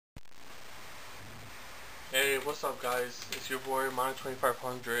Hey, what's up, guys? It's your boy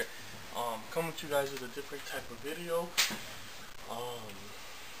Mine2500. Coming to you guys with a different type of video. Um,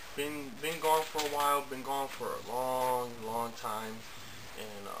 been gone for a while. Been gone for a long time,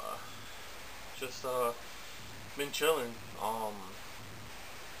 and just been chilling.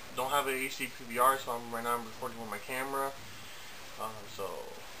 Don't have a HD PVR, so right now I'm recording with my camera. So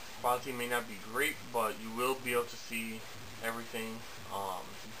quality may not be great, but you will be able to see everything.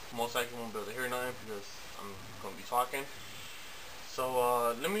 Most likely won't be able to hear nothing because I'm gonna be talking.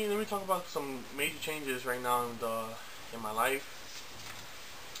 So let me talk about some major changes right now in my life.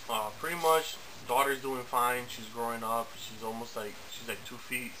 Pretty much, daughter's doing fine. She's growing up. She's like 2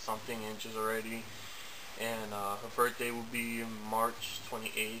 feet something inches already, and her birthday will be March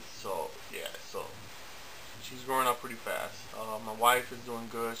 28th. So yeah, so she's growing up pretty fast. My wife is doing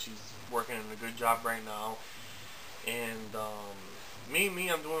good. She's working in a good job right now, and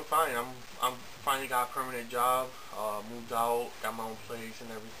I'm doing fine. I'm finally got a permanent job. Moved out, got my own place and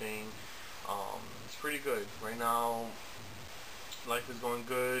everything. It's pretty good right now. Life is going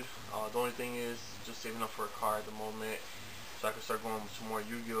good. The only thing is just saving up for a car at the moment, so I can start going to more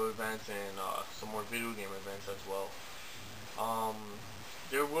Yu-Gi-Oh events and some more video game events as well. Um,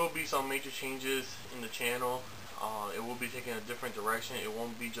 there will be some major changes in the channel. It will be taking a different direction. It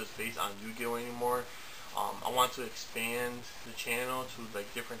won't be just based on Yu-Gi-Oh anymore. I want to expand the channel to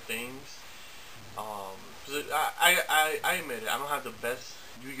like different things. I admit it. I don't have the best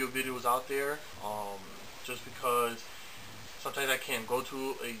Yu-Gi-Oh videos out there. Just because sometimes I can't go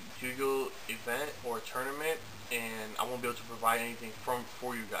to a Yu-Gi-Oh event or a tournament, and I won't be able to provide anything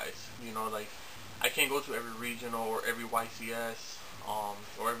for you guys. You know, like I can't go to every regional or every YCS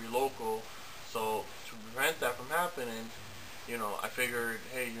or every local. So to prevent that from happening, I figured,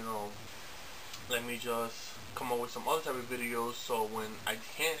 hey, let me just come up with some other type of videos, so when I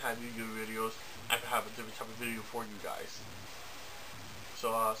can't have Yu-Gi-Oh videos, I can have a different type of video for you guys.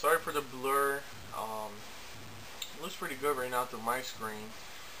 So sorry for the blur. It looks pretty good right now through my screen.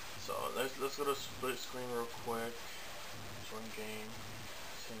 So let's go to split screen real quick. Join game.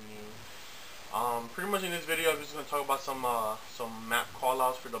 Continue. Pretty much in this video, I'm just gonna talk about some map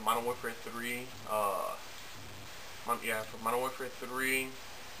callouts for the Modern Warfare 3. For Modern Warfare 3,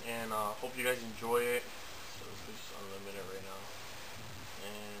 and hope you guys enjoy it. So let's do just unlimited right now,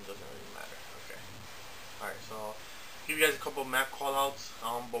 and doesn't really matter. Okay. All right. So give you guys a couple of map callouts.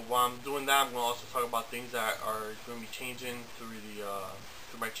 But while I'm doing that, I'm gonna also talk about things that are gonna be changing through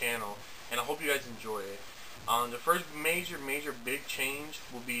my channel, and I hope you guys enjoy it. The first major big change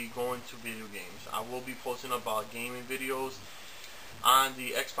will be going to video games. I will be posting up gaming videos on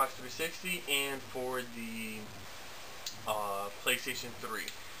the Xbox 360 and for the PlayStation 3.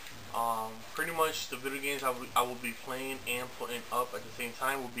 Pretty much the video games I will be playing and putting up at the same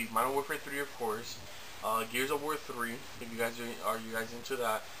time will be Modern Warfare 3, of course, Gears of War 3, if you guys are you guys into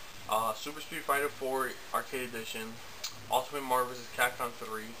that, Super Street Fighter 4 Arcade Edition, Ultimate Marvel vs. Capcom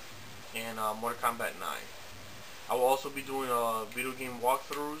 3, and Mortal Kombat 9. I will also be doing video game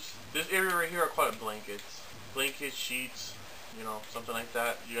walkthroughs. This area right here, I call it blankets. Blankets, sheets, something like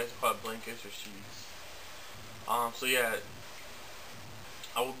that. You guys call it blankets or sheets. So yeah,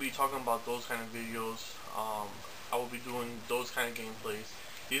 I will be talking about those kind of videos. I will be doing those kind of gameplays.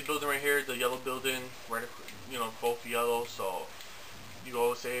 These building right here, the yellow building, right, both yellow. So you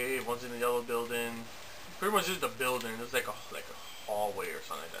go say, hey, one's in the yellow building. Pretty much just the building. It's like a hallway or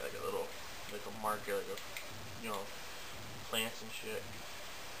something like that, like a little, like a market, like a, plants and shit.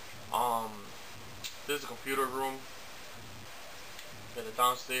 This is a computer room. You got the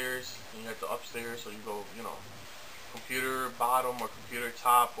downstairs, and you got the upstairs. So you go, computer bottom or computer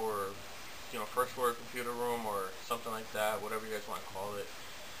top, or first floor computer room or something like that, whatever you guys want to call it.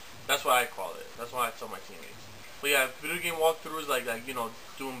 That's what I call it. That's what I tell my teammates. But yeah, video game walkthroughs, like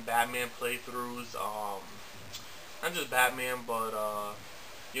doing Batman playthroughs, not just Batman, but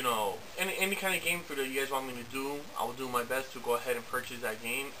any kind of game through that you guys want me to do, I will do my best to go ahead and purchase that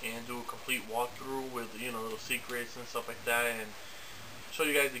game and do a complete walkthrough with little secrets and stuff like that, and show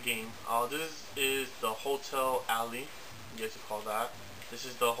you guys the game. This is the hotel alley, you guys can call that. This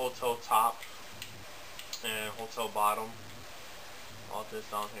is the hotel top and hotel bottom. All this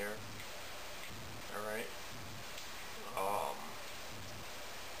down here. Alright.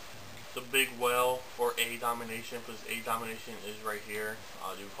 The big well, or A domination, because A domination is right here.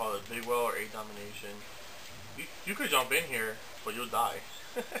 You call it big well or A domination. You could jump in here, but you'll die.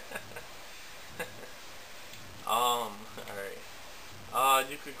 Alright.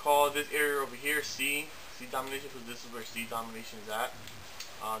 You could call this area over here C domination, because this is where C domination is at.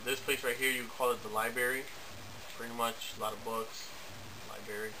 This place right here, you could call it the library. Pretty much a lot of books.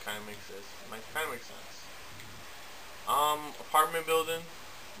 Library kind of makes sense. Apartment building,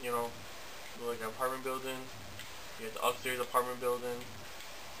 you know, like an apartment building. You have the upstairs apartment building.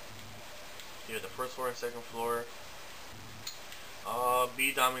 You have the first floor and second floor.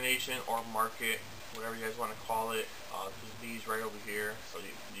 B domination or market, whatever you guys want to call it. Because B is right over here, so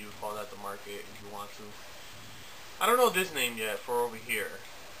you call that the market if you want to. I don't know this name yet for over here.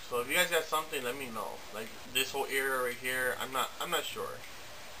 So if you guys got something, let me know. Like this whole area right here, I'm not sure.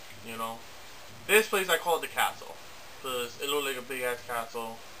 You know, this place I call it the castle because it looked like a big ass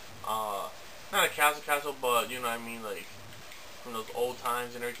castle. Not a castle, but you know what I mean, like from those old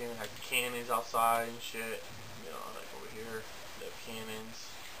times and everything. It had cannons outside and shit. You know, like over here, they have cannons.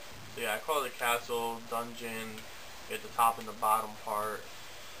 So yeah, I call it the castle, dungeon, at the top and the bottom part.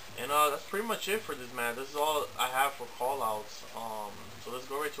 And that's pretty much it for this map. This is all I have for callouts. So let's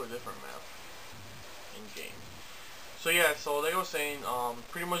go right to a different map in game. So yeah, so like I was saying,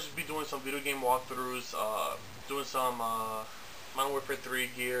 pretty much just be doing some video game walkthroughs, doing some Modern Warfare 3,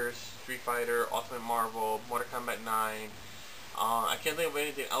 Gears, Street Fighter, Ultimate Marvel, Mortal Kombat 9. I can't think of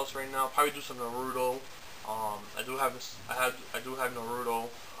anything else right now. Probably do some Naruto. I do have Naruto.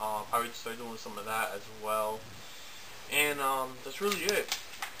 Probably start doing some of that as well. And that's really it.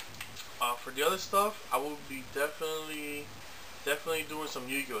 For the other stuff, I will be definitely doing some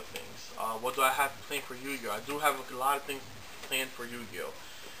Yu-Gi-Oh things. What do I have planned for Yu-Gi-Oh? I do have a lot of things planned for Yu-Gi-Oh,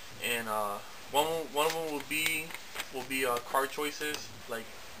 and one of them will be card choices. Like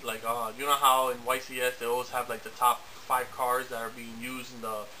you know how in YCS they always have like the top 5 cards that are being used in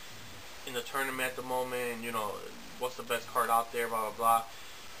the tournament at the moment. And, you know, what's the best card out there, blah blah blah.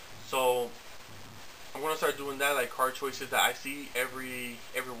 So I'm gonna start doing that, like card choices that I see every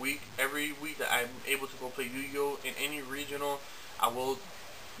week. Every week that I'm able to go play Yu-Gi-Oh in any regional, I will,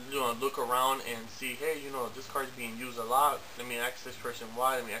 you know, look around and see, hey, you know, this card's being used a lot. Let me ask this person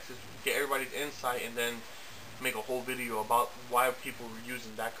why. Let me ask this, get everybody's insight, and then make a whole video about why people were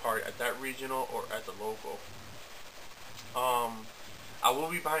using that card at that regional or at the local. I will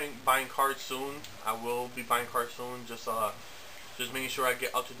be buying cards soon. Just making sure I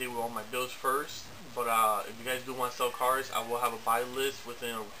get up to date with all my builds first. But if you guys do want to sell cards, I will have a buy list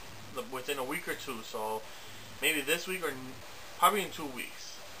within a week or two. So maybe this week or probably in 2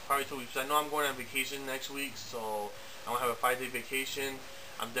 weeks. Probably 2 weeks. I know I'm going on vacation next week, so I'm gonna have a 5-day vacation.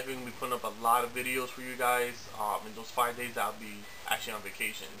 I'm definitely gonna be putting up a lot of videos for you guys. In those 5 days, I'll be actually on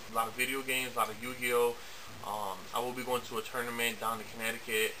vacation. A lot of video games, a lot of Yu-Gi-Oh. I will be going to a tournament down in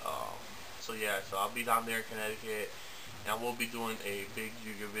Connecticut. So yeah, so I'll be down there in Connecticut, and I will be doing a big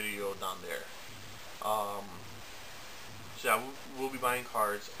Yu-Gi-Oh video down there. So I will be buying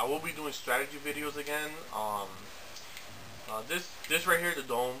cards. I will be doing strategy videos again. This right here, the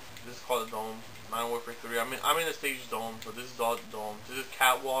dome. This is called the dome. Modern Warfare 3. I'm in the stage dome, so this is all dome. This is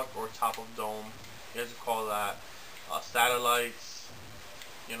catwalk or top of dome. You guys call that satellites.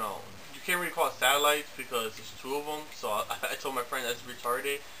 You know, you can't really call it satellites because there's 2 of them. So I told my friend that's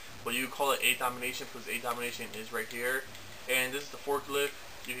retarded. But you call it A domination because A domination is right here. And this is the forklift.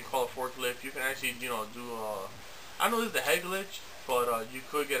 You can call it forklift. You can actually, you know, do I know this is the head glitch, but you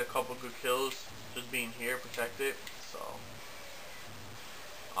could get a couple good kills just being here protected. So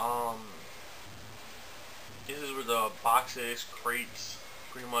this is where the boxes, crates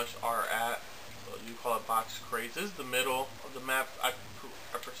pretty much are at. So you call it box crates. This is the middle of the map, I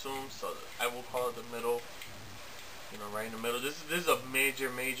presume. So I will call it the middle. You know, right in the middle. This is a major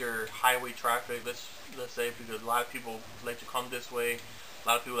highway traffic. Let's say, because a lot of people like to come this way. A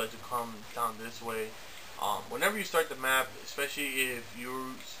lot of people like to come down this way. Whenever you start the map, especially if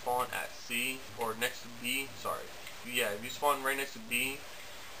you spawn at C or next to B, sorry, yeah, if you spawn right next to B,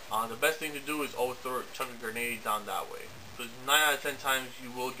 the best thing to do is always chuck a grenade down that way. Because 9 out of 10 times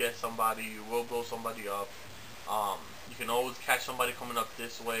you will get somebody, you will blow somebody up. You can always catch somebody coming up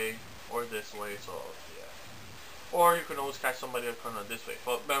this way or this way, so yeah. Or you can always catch somebody coming up this way.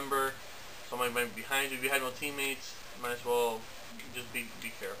 But remember, somebody might be behind you. If you have no teammates, you might as well just be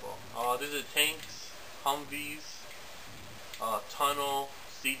careful. This is tanks, Humvees, tunnel,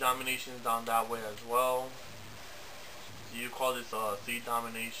 C domination down that way as well. So you call this C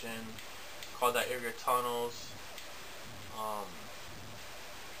domination, call that area tunnels.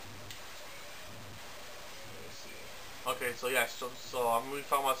 Let's see. Okay, so yeah, so I'm going to be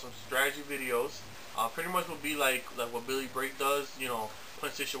talking about some strategy videos. Pretty much will be like what Billy Break does, you know,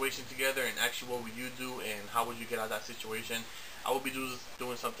 put situations together and actually what would you do and how would you get out of that situation. I will be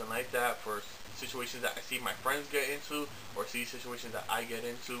doing something like that for situations that I see my friends get into or see situations that I get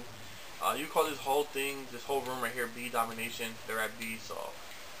into. You call this whole thing, this whole room right here, B domination. They're at B, so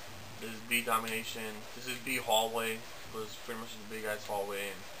this is B domination. This is B hallway. It was pretty much the big ass hallway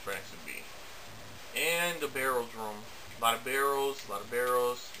and right next to B. And the barrels room. A lot of barrels, a lot of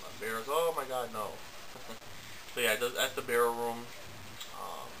barrels, a lot of barrels. Oh my god, no. So yeah, that's the barrel room.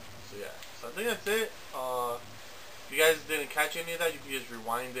 So yeah, so I think that's it. If you guys didn't catch any of that, you can just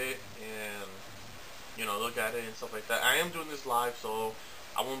rewind it and look at it and stuff like that. I am doing this live, so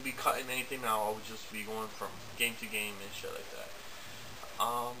I won't be cutting anything out. I will just be going from game to game and shit like that.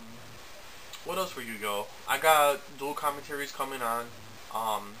 What else for you go? I got dual commentaries coming on.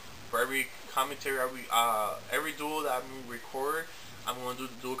 For every commentary, every duel that I'm gonna record, I'm gonna do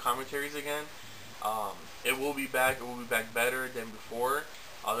the dual commentaries again. It will be back. It will be back better than before.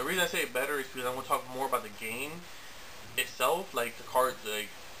 The reason I say better is because I want to talk more about the game itself, like the cards, like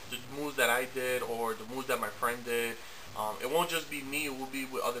the moves that I did or the moves that my friend did. It won't just be me. It will be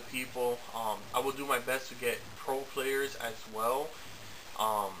with other people. I will do my best to get pro players as well.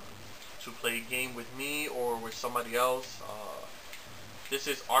 To play a game with me or with somebody else. This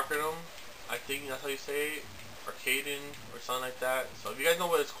is Arcanum. I think that's how you say it. Arcaden or something like that. So if you guys know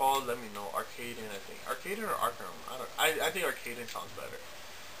what it's called, let me know. Arcaden, I think. Arcaden or Arcanum? I think Arcaden sounds better.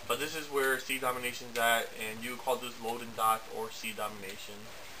 But this is where C Domination's at, and you call this loading dock or C Domination.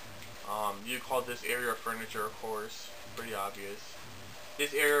 You call this area of furniture, of course. Pretty obvious.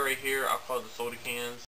 This area right here, I'll call it the soda cans.